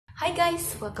Hi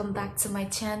guys, welcome back to my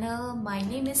channel. My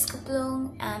name is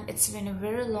Kuplwng and it's been a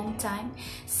very long time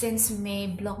since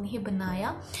मैं blog नहीं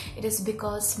बनाया. It is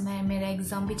because मेरा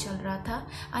exam भी चल रहा था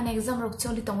and exam रुक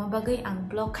चली तो मैं बगई आंग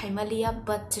blog खाइमा लिया.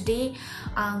 But today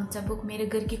आंग जब मेरे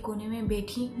घर के कोने में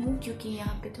बैठी हूँ क्योंकि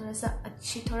यहाँ पे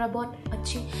थोड़ा बहुत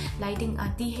अच्छी lighting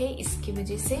आती है इसकी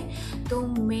वजह से, तो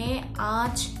मैं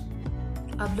आज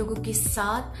आप लोगों के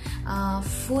साथ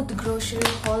फूड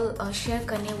ग्रोसरी हॉल शेयर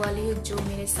करने वाली हूँ जो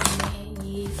मेरे सामने है.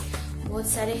 ये बहुत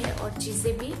सारे हैं और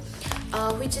चीज़ें भी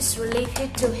which is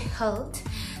related to health,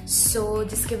 so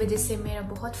जिसके वजह से मेरा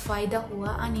बहुत फ़ायदा हुआ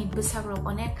आणि besar rok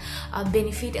onek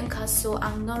benefit engkha, so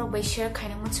ang norok by share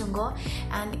kind of muchungo,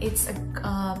 and it's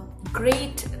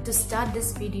great to start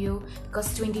this video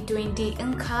because 2020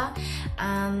 engkha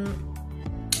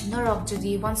norok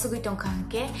jodi once we tong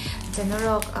kangke the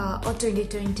norok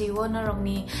 2020 norok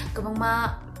ni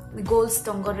kabangma goals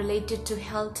tong related to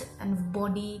health and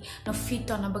body no fit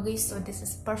on abagi, so this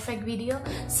is perfect video,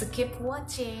 so keep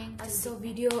watching. So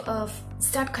video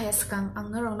start kaya sakang ang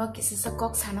norok no kisisa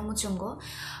kok sana muchungo.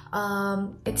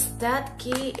 It's that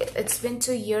ki it's been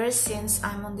 2 years since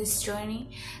I'm on this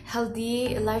journey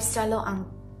healthy lifestyle ang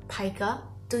paika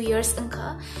 2 years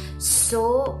angka,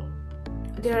 so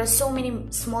there are so many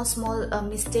small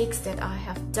mistakes that I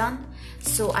have done,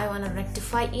 so I want to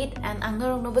rectify it. And ang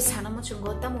norong no bas hana mo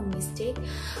chungo tamo mistake.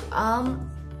 Ang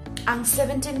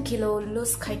 17 kilo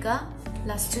lose kaika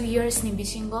last 2 years ni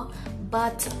bishingo,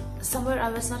 but somewhere I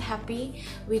was not happy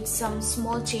with some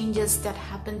small changes that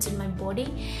happened in my body.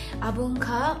 Abung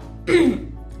ka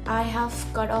I have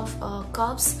cut off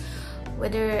carbs,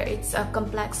 whether it's a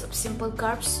complex of simple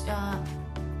carbs,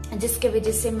 जिसके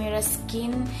वजह से मेरा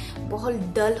skin बहुत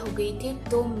डल हो गई थी,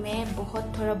 तो मैं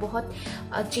थोड़ा बहुत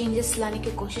चेंजेस लाने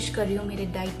की कोशिश कर रही हूँ मेरे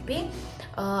डाइट पे.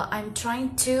 I'm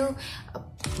trying to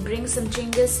bring some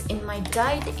changes in my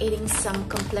diet, eating some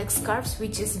complex carbs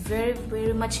which is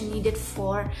very much needed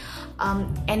for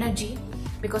energy,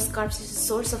 because carbs is a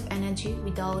source of energy.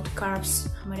 Without carbs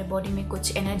हमारे body में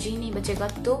कुछ energy नहीं बचेगा,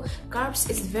 तो carbs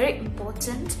is very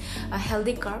important.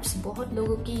 Healthy carbs, बहुत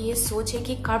लोगों की ये सोच है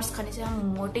कि carbs खाने से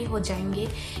हम मोटे हो जाएंगे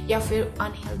या फिर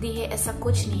unhealthy है, ऐसा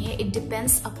कुछ नहीं है. It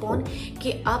depends upon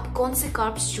कि आप कौन से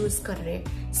carbs choose कर रहे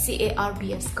हैं.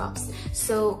 CARBS carbs.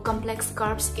 So complex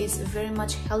carbs is very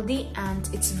much healthy and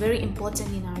it's very important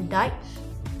in our diet.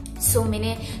 So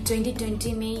मैंने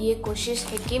 2020 में ये कोशिश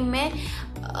है कि मैं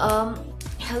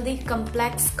healthy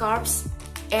complex carbs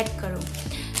add करूँ.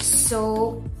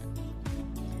 So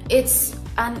it's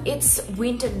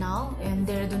winter now and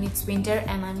Dehradun it's winter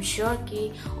and I'm sure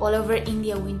कि all over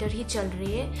India winter ही चल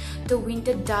रही है, तो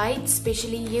winter diet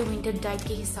especially ये winter diet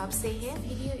के हिसाब से है.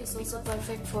 Video is also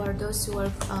perfect for those who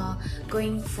are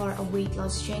going for a weight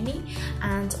loss journey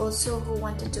and also who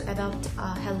wanted to adopt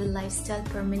a healthy lifestyle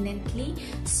permanently,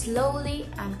 slowly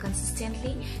and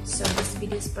consistently. So this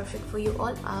video is perfect for you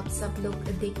all. आप सब लोग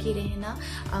देख ही रहे ना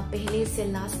पहले से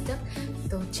last तक,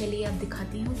 तो चलिए अब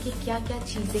दिखाती हूँ कि क्या क्या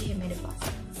चीजें हैं मेरे पास.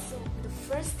 So the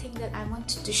first thing that I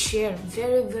wanted to share,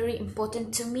 very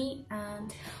important to me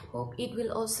and hope it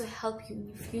will also help you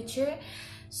in the future.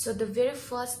 So the very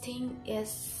first thing is,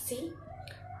 see,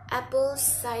 apple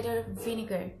cider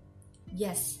vinegar.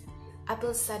 Yes,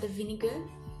 apple cider vinegar.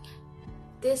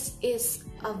 This is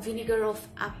a vinegar of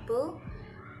apple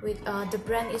with the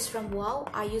brand is from Wow.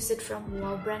 I use it from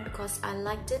Wow brand because I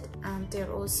liked it, and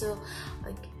they're also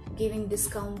giving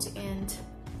discount in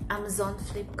Amazon,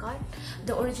 Flipkart.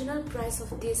 The original price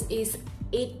of this is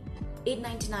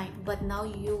 $8.99, but now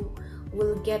you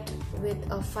will get with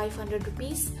 500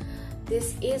 rupees.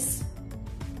 This is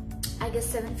I guess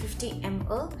 750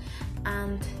 ml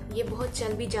and ये बहुत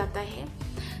चल भी जाता है.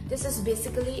 This is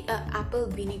basically a apple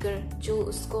vinegar, जो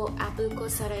उसको apple को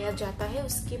सराया जाता है,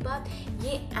 उसके बाद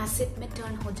ये acid में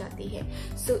turn हो जाती है.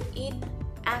 So it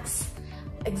acts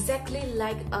exactly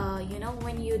like you know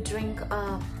when you drink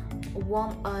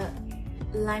warm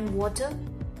lime water.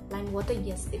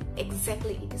 Yes,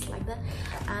 exactly it is like that,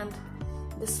 and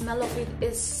the smell of it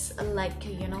is like,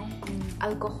 you know,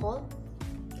 alcohol,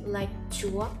 like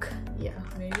chuak. Yeah,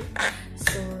 maybe.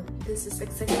 So this is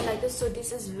exactly like this. So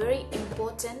this is very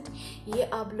important. ये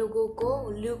आप लोगों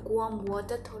को lukewarm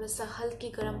water, थोड़ा सा हल्की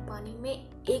गर्म पानी में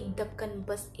एक ढक्कन,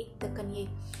 बस एक ढक्कन, ये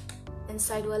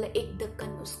inside वाला एक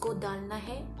ढक्कन उसको डालना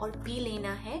है और पी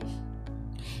लेना है,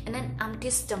 and then empty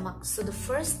stomach. So the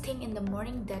first thing in the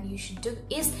morning that you should do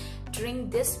is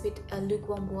drink this with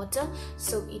lukewarm water.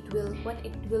 So it will, what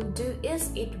it will do is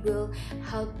it will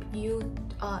help you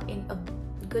in a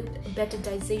better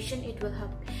digestion. It will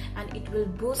help and it will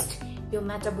boost your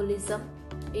metabolism.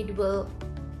 It will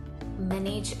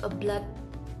manage a blood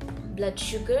blood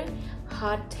sugar,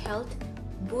 heart health,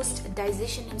 boost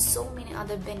digestion, and so many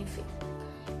other benefits.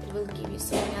 It will give you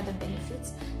so many other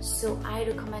benefits. So I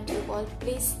recommend you all,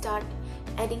 please start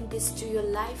adding this to your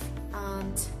life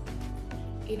and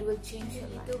it will change your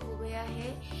life. तो हो गया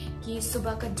है कि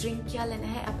सुबह का drink क्या लेना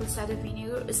है, एप्पल साइडर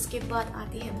विनेगर. उसके बाद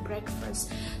आती है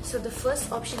breakfast. So the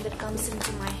first option that comes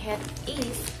into my head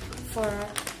is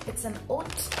it's an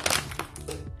oats.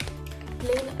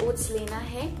 Plain oats लेना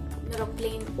है, मेरा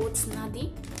plain oats ना दी,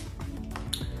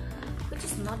 which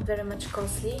is not very much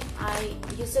costly. I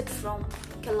use it from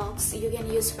Kellogg's. You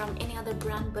can use from any other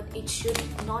brand, but it should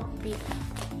not be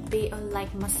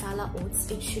like masala oats.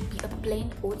 It should be a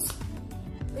plain oats,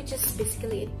 which is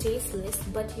basically tasteless,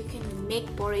 but you can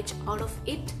make porridge out of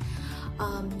it.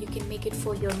 You can make it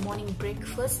for your morning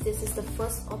breakfast. This is the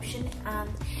first option, and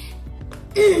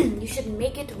you should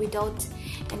make it without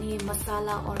any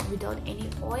masala or without any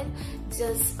oil.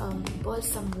 Just boil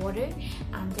some water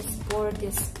and just pour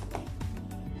this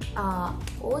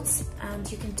oats,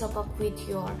 and you can top up with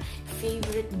your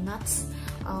favorite nuts,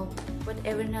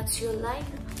 whatever nuts you like,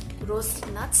 roast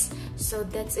nuts. So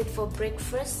that's it for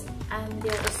breakfast, and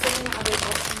there are so many other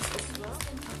options as well.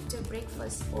 After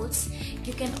breakfast oats,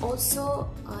 you can also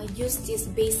use this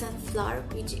besan flour,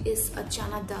 which is a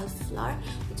chana dal flour,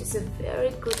 which is a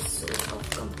very good source of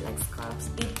complex carbs.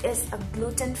 It is a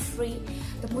gluten free.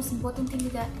 The most important thing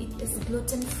is that it is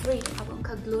gluten free,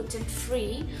 gluten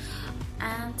free,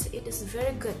 and it is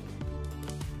very good.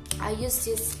 I use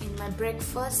this in my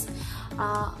breakfast.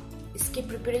 इसकी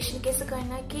preparation कैसे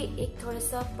करना है कि एक थोड़ा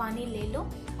सा पानी ले लो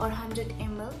और 100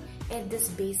 ml add this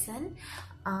besan,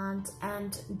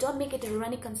 and don't make it a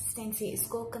runny consistency.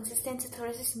 इसको consistency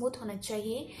थोड़ा सा smooth होना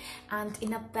चाहिए. And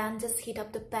in a pan, just heat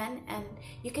up the pan, and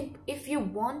you can, if you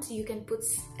want, you can put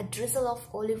a drizzle of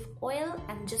olive oil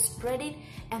and just spread it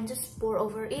and just pour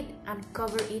over it and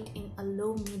cover it in a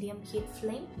low medium heat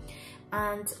flame.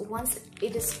 And once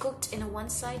it is cooked in one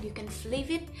side, you can flip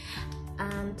it,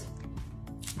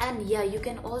 and yeah, you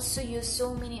can also use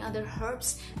so many other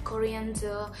herbs,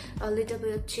 coriander, a little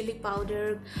bit of chili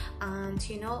powder, and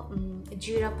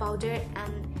jeera powder,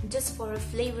 and just for a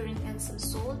flavoring, and some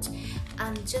salt,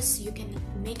 and just you can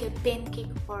make a pancake,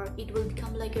 or it will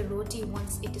become like a roti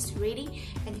once it is ready,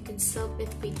 and you can serve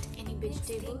it with any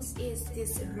vegetables. Is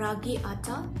this ragi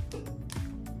atta?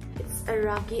 It's a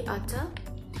ragi atta.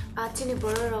 आटे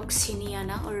बड़ा rock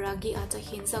सिनियाना और रागी आटा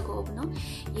हिंसा को अपनो,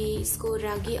 ये इसको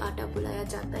रागी आटा बुलाया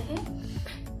जाता है.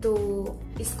 तो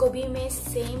इसको भी मैं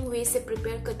सेम वे से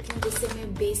प्रिपेयर करती हूँ जैसे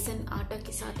मैं बेसन आटा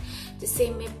के साथ, जैसे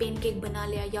मैं पैनकेक बना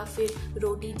लिया या फिर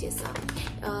रोटी जैसा.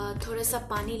 थोड़ा सा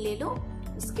पानी ले लो,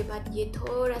 उसके बाद ये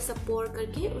थोड़ा सा पोर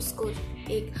करके उसको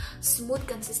एक स्मूथ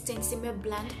कंसिस्टेंसी में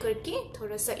ब्लेंड करके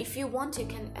थोड़ा सा, if you want you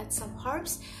can add some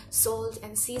herbs, salt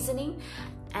and seasoning,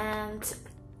 and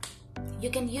you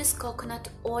can use coconut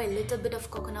oil, little bit of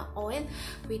coconut oil,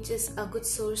 which is a good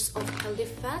source of healthy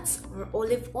fats, or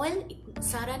olive oil,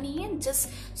 sara nahi hai, just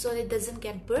so it doesn't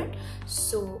get burnt.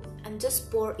 So, and just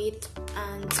pour it,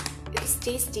 and it's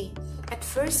tasty. At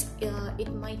first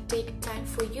it might take time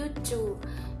for you to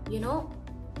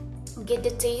get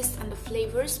the taste and the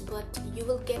flavors, but you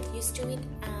will get used to it,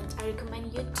 and I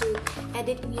recommend you to add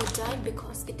it in your diet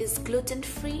because it is gluten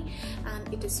free,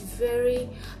 and it is very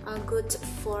good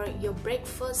for your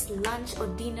breakfast, lunch, or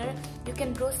dinner. You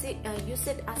can use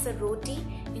it as a roti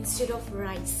instead of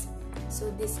rice.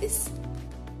 So this is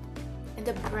in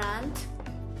the brand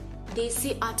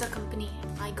Desi Atta Company.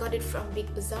 I got it from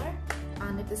Big Bazaar,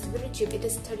 and it is very cheap. It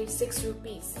is 36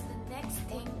 rupees. The next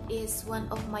thing is one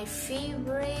of my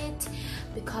favorite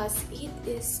because it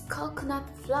is coconut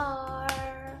flour.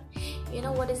 You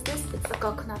know what is this? It's a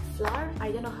coconut flour.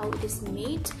 I don't know how it is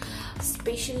made.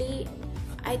 Especially,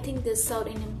 I think the South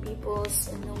Indian people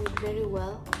know it very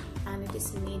well, and it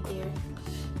is made there.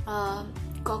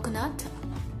 Coconut,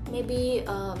 maybe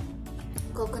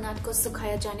coconut को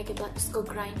सुखाया जाने के बाद उसको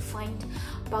grind fine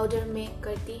powder में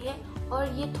करती है,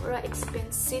 और ये थोड़ा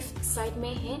एक्सपेंसिव साइड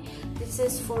में है. This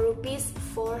is 4 rupees,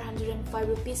 405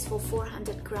 rupees for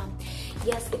 400 gram.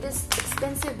 Yes, it is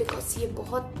expensive because ये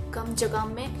बहुत कम जगह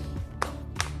में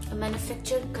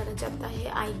मैन्युफैक्चर करा जाता है,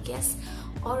 आई गेस,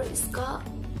 और इसका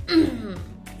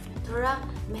थोड़ा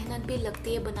मेहनत भी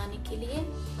लगती है बनाने के लिए.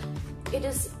 It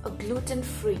is gluten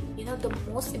free. You know, the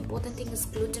most important thing is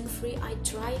gluten free. I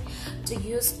try to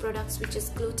use products which is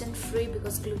gluten free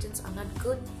because glutens are not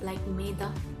good, like maida.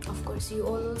 Of course, you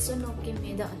all also know कि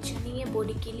मैदा अच्छा नहीं है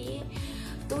body के लिए.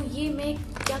 तो ये मैं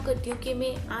क्या करती हूँ कि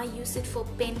मैं I use it for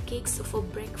pancakes, for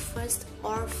breakfast,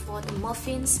 or for the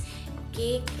muffins,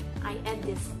 cake. I add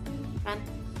this, and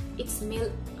it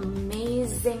smells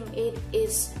amazing. It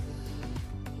is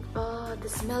The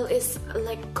smell is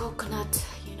like coconut,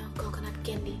 you know, coconut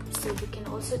candy. So you can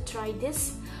also try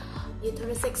this. ये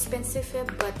थोड़ा सा expensive है,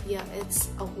 but yeah, it's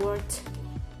worth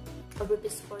a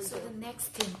rupees for. So the next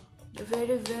thing,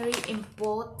 very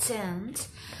important.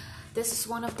 This is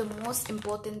one of the most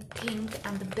important thing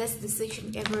and the best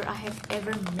decision I have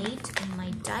ever made in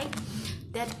my diet.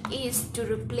 That is to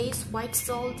replace white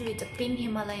salt with a pink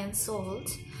Himalayan salt.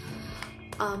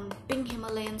 Pink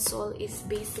Himalayan salt is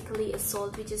basically a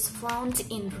salt which is found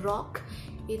in rock.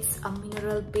 It's a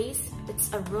mineral base.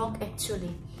 It's a rock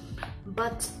actually,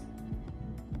 but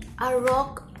a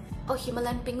rock or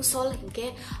Himalayan pink salt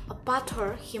hinke a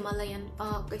pathor Himalayan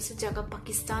kaisa jaga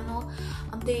Pakistano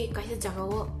amte kaisa jaga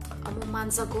wo amu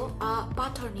manjago a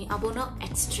pathor ni abono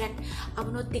extract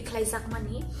abono tiklai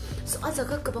jakmani. So a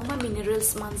jaga kabangma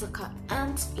minerals manjaka,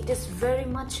 and it is very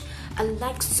much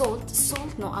like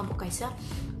salt no abu kaisa.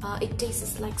 It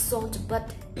tastes like salt,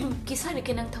 but किसा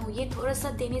लेके नंग था ये थोड़ा सा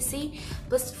देने से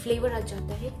बस फ्लेवर आ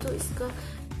जाता है, तो इसका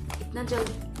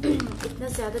इतना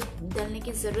ज़्यादा डालने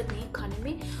की ज़रूरत नहीं खाने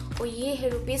में. और ये है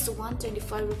rupees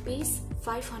 125 rupees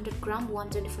 500 gram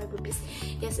 125 rupees.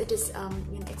 Yes, it is an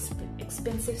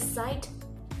expensive side,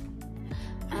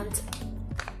 and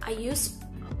I use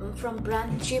from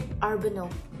brand cheap Urbano.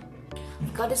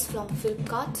 Got this from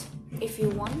Flipkart if you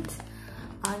want.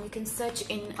 You can search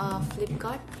in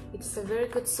Flipkart. It's a very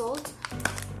good salt.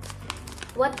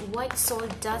 What white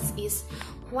salt does is,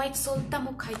 white salt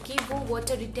tamu khai ki wo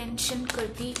water retention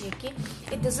karti hai ki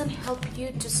it doesn't help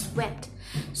you to sweat.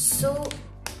 So,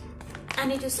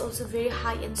 and it is also very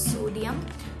high in sodium.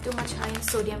 Too much high in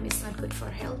sodium is not good for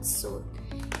health. So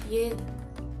ये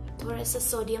थोड़ा सा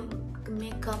sodium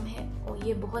में कम है और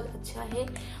ये बहुत अच्छा है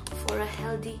for a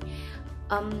healthy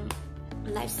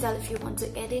lifestyle if you want to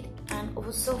add it, and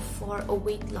also for a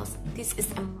weight loss. This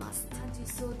is a must.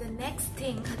 So the next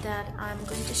thing that I'm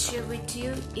going to share with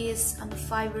you is on the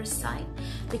fiber side,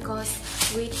 because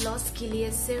weight loss के लिए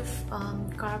सिर्फ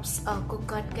carbs को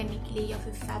cut करने के लिए या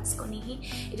फिर fats को नहीं,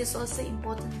 it is also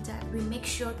important that we make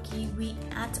sure कि we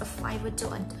add a fiber to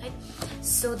our diet.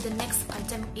 So the next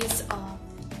item is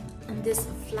this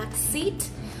flaxseed,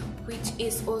 which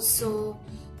is also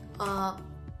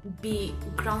be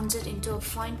grounded into a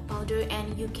fine powder,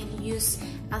 and you can use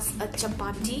as a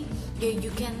chapati. You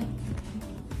can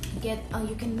get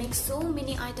you can make so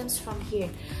many items from here.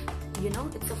 You know,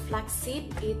 it's a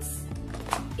flaxseed.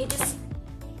 It is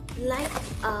like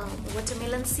a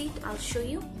watermelon seed. I'll show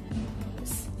you.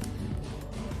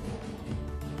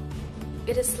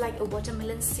 It is like a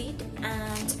watermelon seed,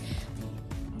 and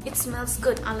it smells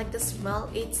good. I like the smell.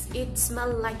 It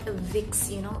smells like a Vicks,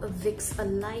 you know, a Vicks, a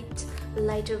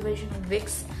lighter version of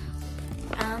Vicks.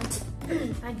 And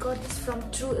I got this from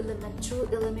True Element. True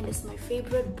Element is my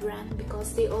favorite brand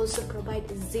because they also provide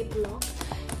a Ziploc,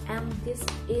 and this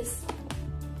is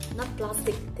not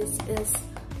plastic. This is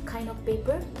kind of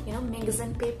paper, you know,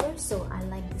 magazine paper. So I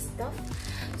like this stuff.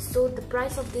 So the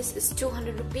price of this is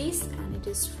 200 rupees, and it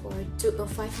is for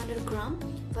 500 gram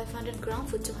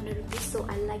for 200 rupees. So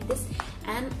I like this,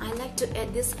 and I like to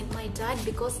add this in my diet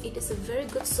because it is a very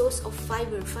good source of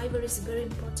fiber. Fiber is very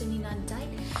important in our diet,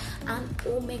 and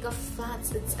omega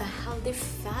fats. It's a healthy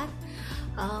fat,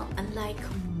 unlike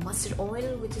mustard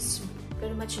oil, which is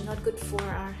very much not good for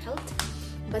our health.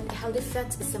 But healthy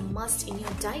fats is a must in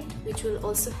your diet, which will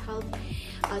also help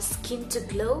our skin to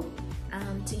glow.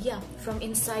 And yeah, from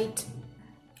inside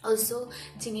also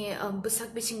tinge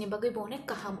busak biching bagai bone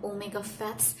kaham omega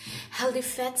fats, healthy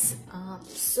fats.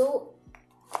 So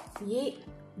ये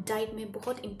diet में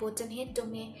बहुत important है, तो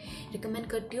मैं recommend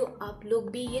करती हूँ आप लोग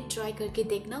भी ये ट्राई करके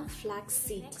देखना. Flax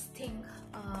seed. नेक्स्ट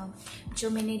थिंग जो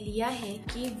मैंने लिया है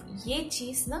कि ये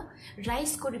चीज़ ना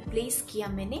राइस को रिप्लेस किया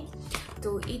मैंने,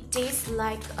 तो it taste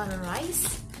like a rice.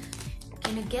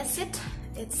 Can you guess it?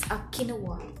 It's a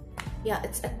quinoa. Yeah,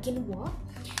 it's a quinoa.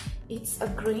 It's a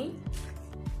grain.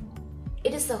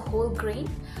 It is a whole grain,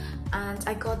 and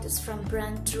I got this from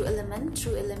brand True Element.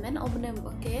 True Element.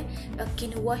 Okay, a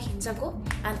quinoa hinjago,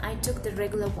 and I took the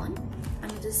regular one,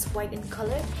 and it is white in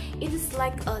color. It is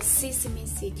like a sesame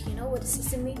seed. You know what is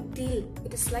sesame? Til.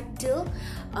 It is like til.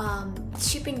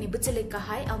 Shipping ni butele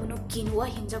kahai. Amono quinoa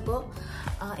hinjago.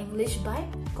 English by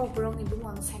Kuplwng ibu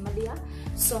ang saimalia.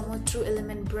 So mo True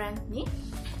Element brand ni.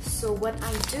 So what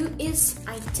I do is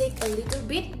I take a little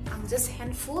bit, just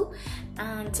handful,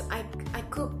 and I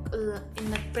cook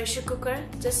in a pressure cooker.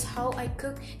 Just how I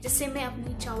cook, जैसे मैं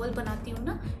अपनी चावल बनाती हूँ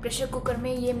ना, pressure cooker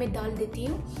में ये मैं डाल देती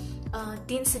हूँ.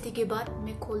 3 सीटी के बाद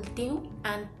मैं खोलती हूँ,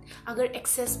 and अगर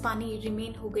excess पानी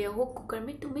remain हो गया हो कुकर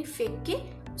में, तो मैं फेंक के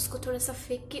उसको थोड़ा सा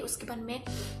फेंक के उसके बाद मैं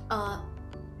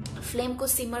फ्लेम को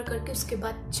सिमर करके उसके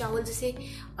बाद चावल जैसे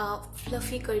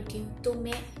फ्लफी करती हूँ, तो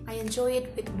मैं I enjoy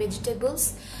it with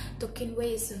vegetables. तो किनवे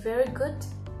is very good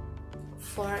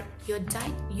for your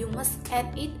diet, you must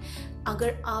add it.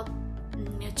 अगर आप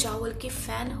चावल के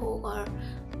फैन हो और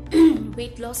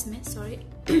वेट लॉस में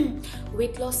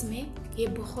वेट लॉस में ये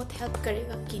बहुत हेल्प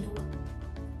करेगा किनवा.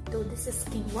 तो this is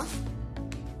quinoa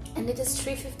and it is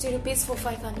 350 rupees for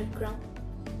 500 gram,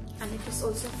 and it is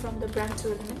also from the brand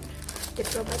Kuplwng. They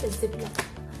provide a ziplock.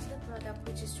 The product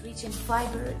which is rich in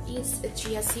fiber is a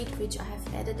chia seed, which I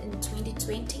have added in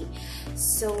 2020.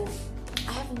 So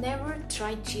I have never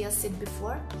tried chia seed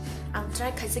before. I'm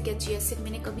try कैसे क्या chia seed,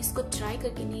 मैंने कभी इसको try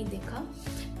करके नहीं देखा.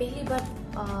 पहली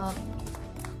बार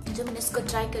जब मैंने इसको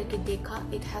ट्राई करके देखा,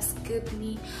 it has given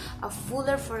me a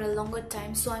fuller for a longer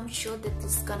time, so I'm sure that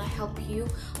this is gonna help you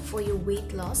for your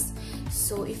weight loss.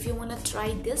 So if you wanna try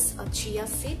this chia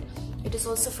seed, it is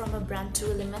also from a brand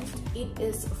Kuplwng. It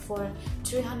is for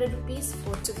 300 rupees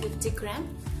for 250 gram.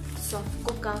 So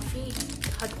आपको काफी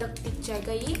हद तक टिक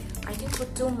जाएगा ये, I think for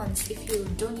 2 months if you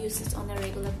don't use it on a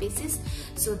regular basis.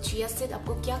 So chia seed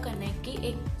आपको क्या करना है कि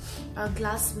एक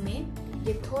ग्लास में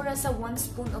ये थोड़ा सा 1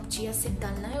 स्पून ऑफ चिया सीड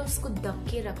डालना है, उसको दब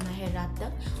के रखना है रात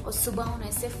तक, और सुबह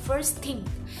होने से फर्स्ट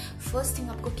थिंग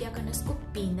आपको क्या करना है, इसको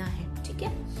पीना है. ठीक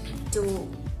है, तो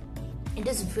it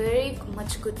is very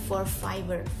much good for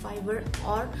fiber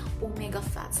or omega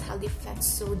fats, healthy fats.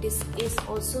 So this is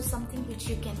also something which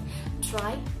you can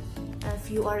try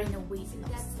if you are in a weight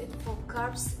loss. That's it for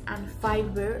carbs and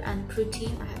fiber and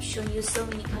protein. I have shown you so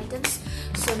many items.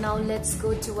 So now let's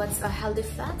go towards healthy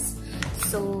fats.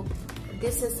 So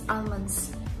this is almonds.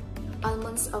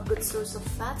 Almonds are a good source of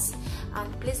fats,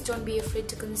 and please don't be afraid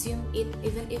to consume it.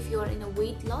 Even if you are in a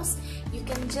weight loss, you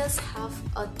can just have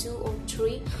 2 or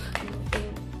 3 in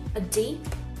a day,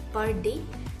 per day.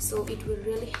 So it will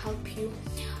really help you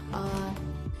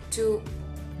to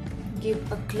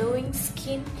give a glowing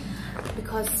skin,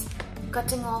 because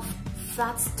cutting off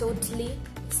fats totally,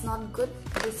 it's not good.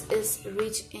 This is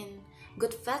rich in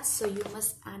good fats, so you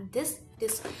must add this.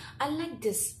 I like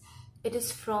this. It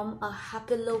is from a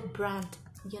Happilo brand.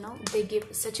 You know, they give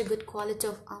such a good quality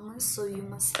of almonds, so you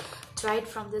must try it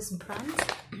from this brand.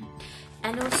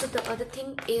 And also the other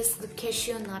thing is the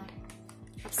cashew nut.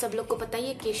 अब सब लोग को पता है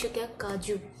ये cashew क्या,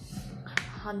 काजू.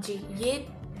 हाँ जी, ये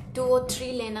 2 or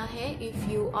 3 लेना है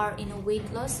if you are in a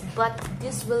weight loss, but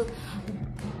this will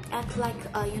act like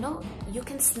you know, you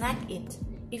can snack it.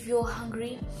 If you're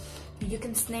hungry, you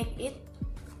can snack it.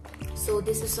 So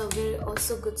this is a very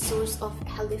also good source of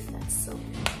healthy fats. So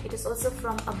it is also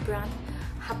from a brand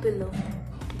Happilo.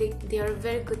 They are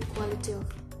very good quality of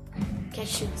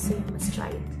cashew, so you must try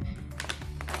it.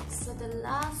 So the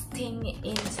last thing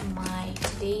in my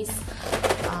today's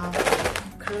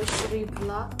grocery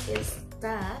vlog is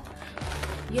that,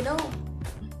 you know,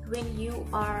 when you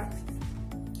are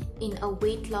in a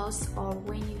weight loss, or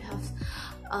when you have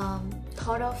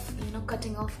thought of, you know,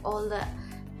 cutting off all the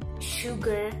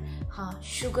sugar. हाँ,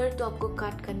 sugar तो आपको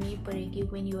cut करनी पड़ेगी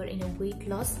when you are in a weight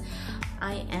loss.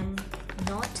 I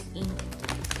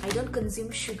don't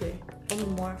consume sugar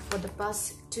anymore for the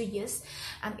past 2 years,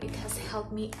 and it has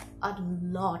helped me a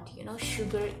lot. You know,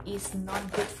 sugar is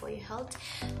not good for your health,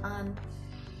 and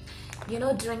you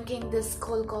know, drinking this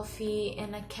cold coffee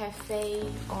in a cafe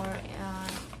or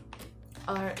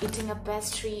eating a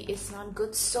pastry is not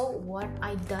good. So what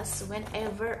I do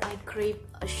whenever I crave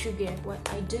a sugar, what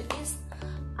I do is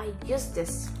I use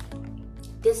this.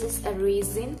 This is a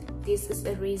raisin,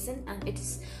 and it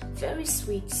is very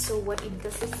sweet. So what it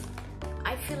does is,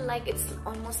 I feel like it's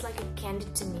almost like a candy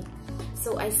to me.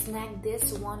 So I snack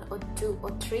this 1 or 2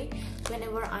 or 3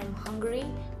 whenever I'm hungry.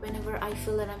 Whenever I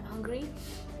feel that I'm hungry,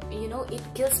 you know, it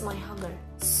kills my hunger.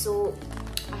 So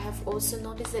I have also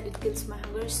noticed that it kills my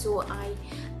hunger. So I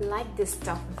like this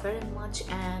stuff very much,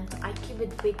 and I keep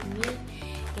it with me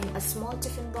in a small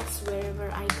tiffin box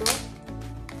wherever I go.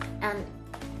 And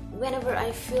whenever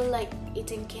I feel like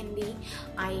eating candy,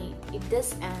 I eat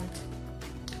this, and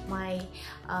my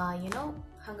you know,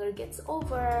 hunger gets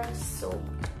over. So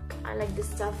I like this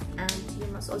stuff, and you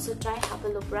must also try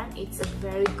Happilo brand. It's a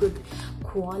very good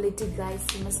quality, guys.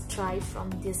 You must try from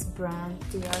this brand.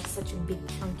 They are such a big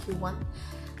chunky one.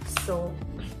 So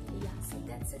yeah, so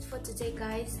that's it for today,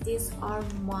 guys. These are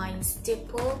my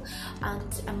staple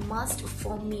and a must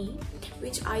for me,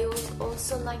 which I would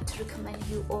also like to recommend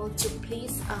you all to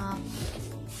please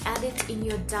add it in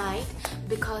your diet,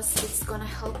 because it's gonna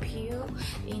help you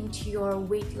into your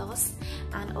weight loss.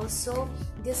 And also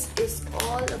this is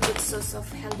all a good source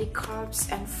of healthy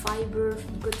carbs and fiber,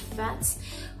 good fats,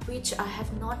 which I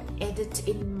have not added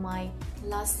in my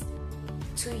last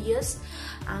 2 years.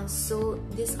 And so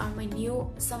these are my new,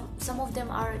 some of them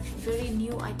are very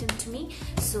new item to me,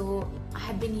 so I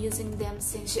have been using them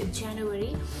since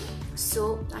January.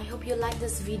 So I hope you like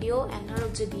this video, and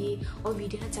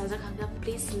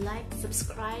please like,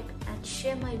 subscribe and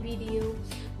share my video.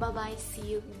 Bye bye, see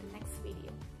you in the next